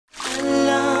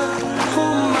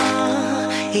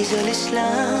is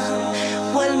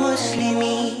الإسلام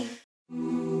والمسلمين.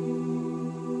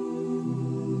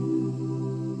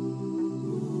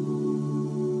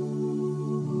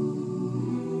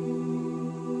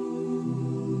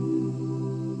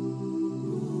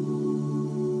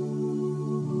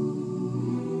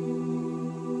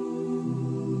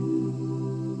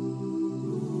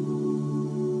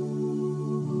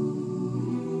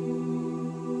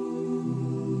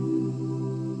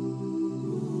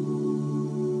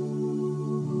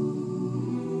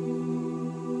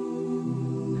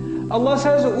 Allah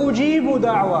says, Ujibu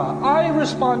da'wa. I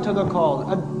respond to the call.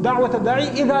 Da'wat ad-da'i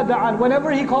idha da'an.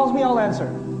 Whenever he calls me, I'll answer.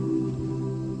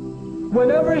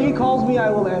 Whenever he calls me, I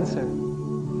will answer.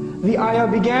 The ayah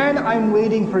began, I'm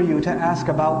waiting for you to ask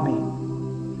about me.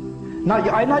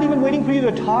 I'm not even waiting for you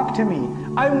to talk to me.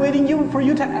 I'm waiting for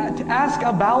you to ask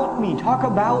about me, talk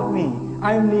about me.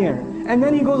 I am near. And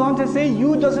then he goes on to say,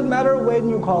 you doesn't matter when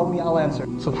you call me, I'll answer.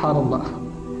 SubhanAllah.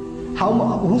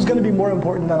 Who's going to be more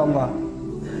important than Allah?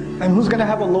 And who's going to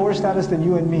have a lower status than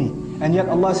you and me? And yet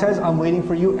Allah says, I'm waiting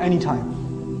for you anytime.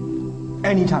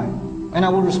 Anytime. And I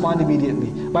will respond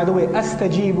immediately. By the way,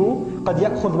 أستجيب قد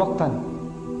يأخذ وقتا.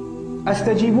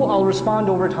 أستجيب, I'll respond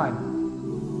over time.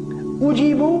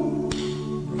 أجيب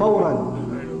فورا.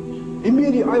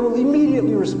 I will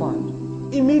immediately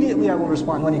respond. Immediately I will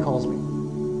respond when he calls me.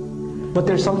 But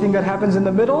there's something that happens in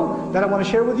the middle that I want to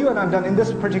share with you, and I'm done in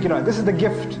this particular ayah. This is the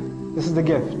gift. This is the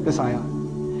gift, this ayah.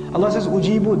 Allah says,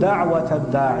 Ujibu da'wat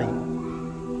ad-da'i.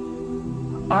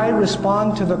 I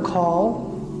respond to the call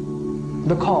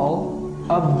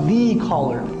of the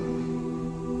caller.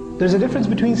 There's a difference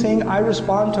between saying, I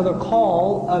respond to the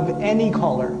call of any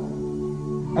caller,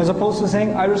 as opposed to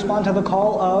saying, I respond to the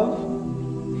call of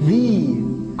the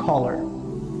caller.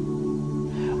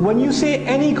 When you say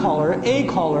any caller, a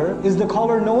caller, is the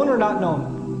caller known or not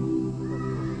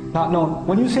known? Not known.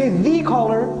 When you say the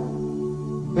caller,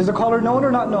 is the caller known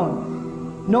or not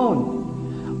known?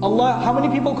 Known. Allah, how many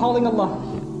people calling Allah?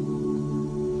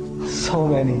 So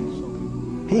many.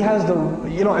 He has the,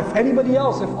 if anybody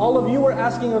else, if all of you were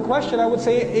asking a question, I would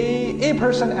say a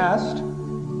person asked,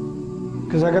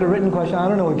 because I got a written question, I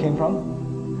don't know where it came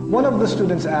from. One of the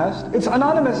students asked, it's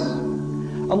anonymous.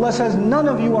 Allah says, none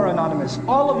of you are anonymous.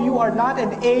 All of you are not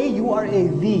an A, you are a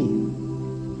the.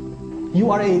 You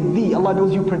are a the. Allah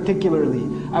knows you particularly.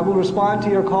 I will respond to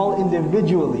your call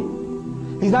individually.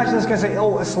 He's not just going to say,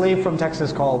 oh, a slave from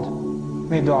Texas called,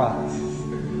 made dua.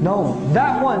 No,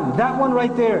 that one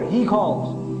right there, he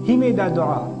called. He made that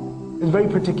dua. It's very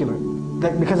particular.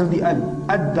 Because of the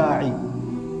ad-da'i.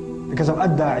 Because of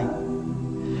ad-da'i.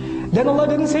 Then Allah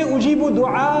didn't say, ujibu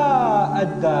du'a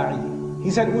ad-da'i.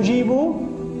 He said, ujibu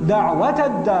da'wat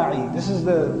ad-da'i. This is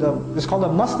it's called a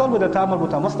masdar with a ta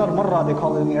marbuta. Masdar marra, they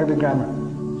call it in the Arabic grammar.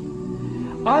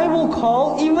 I will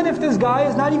call even if this guy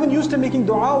is not even used to making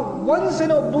dua. Once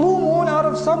in a blue moon, out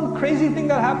of some crazy thing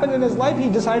that happened in his life, he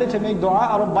decided to make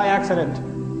dua by accident.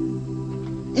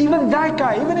 Even that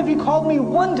guy, even if he called me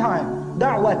one time,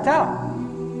 da'wata,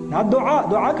 not dua.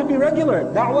 Dua could be regular.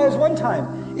 Da'wah is one time.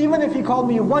 Even if he called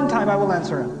me one time, I will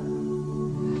answer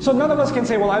him. So none of us can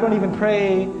say, well, I don't even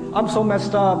pray, I'm so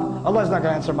messed up, Allah's not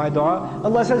going to answer my dua.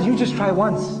 Allah says, you just try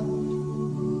once.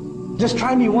 Just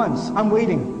try me once, I'm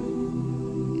waiting.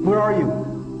 Where are you?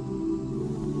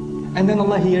 And then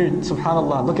Allah here,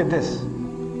 subhanAllah, look at this.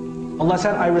 Allah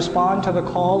said, I respond to the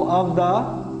call of the,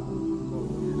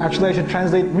 actually I should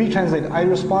retranslate. I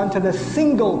respond to the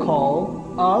single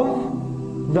call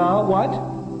of the what?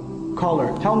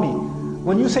 Caller. Tell me,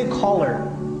 when you say caller,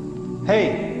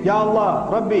 hey, Ya Allah,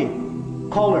 Rabbi,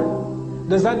 caller,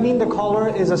 does that mean the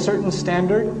caller is a certain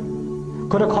standard?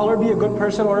 Could a caller be a good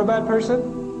person or a bad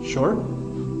person? Sure.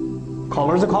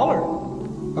 Caller is a caller.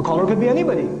 A caller could be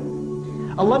anybody.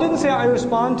 Allah didn't say, I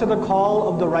respond to the call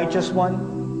of the righteous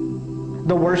one,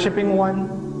 the worshipping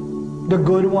one, the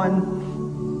good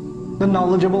one, the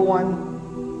knowledgeable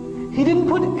one. He didn't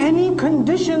put any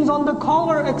conditions on the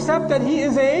caller except that he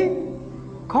is a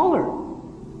caller.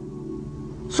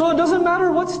 So it doesn't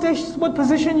matter what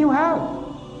position you have.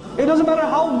 It doesn't matter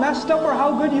how messed up or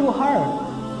how good you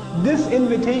are. This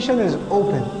invitation is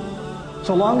open.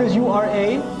 So long as you are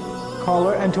a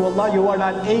caller, and to Allah you are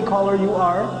not a caller, you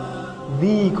are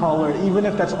the caller, even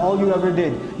if that's all you ever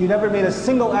did. You never made a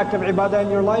single act of ibadah in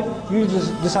your life, you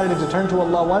just decided to turn to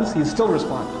Allah once, He'll still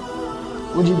respond.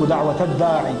 Ujibu da'wat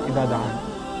ad-da'i idha da'an.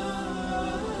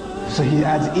 So He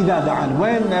adds idha da'an,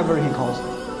 whenever He calls.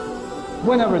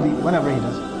 Whenever He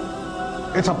does.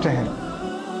 It's up to Him.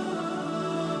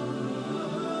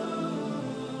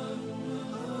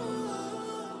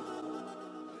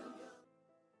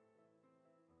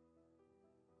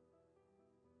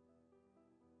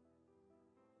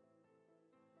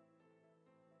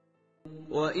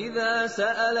 وإذا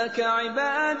سألك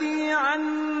عبادي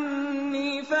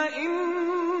عني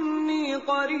فإني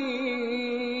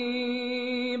قريب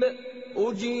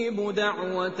أجيب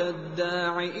دعوة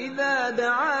الداع إذا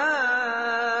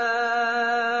دعان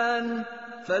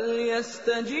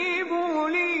فليستجيبوا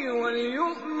لي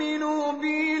وليؤمنوا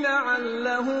بي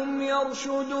لعلهم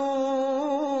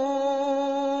يرشدون.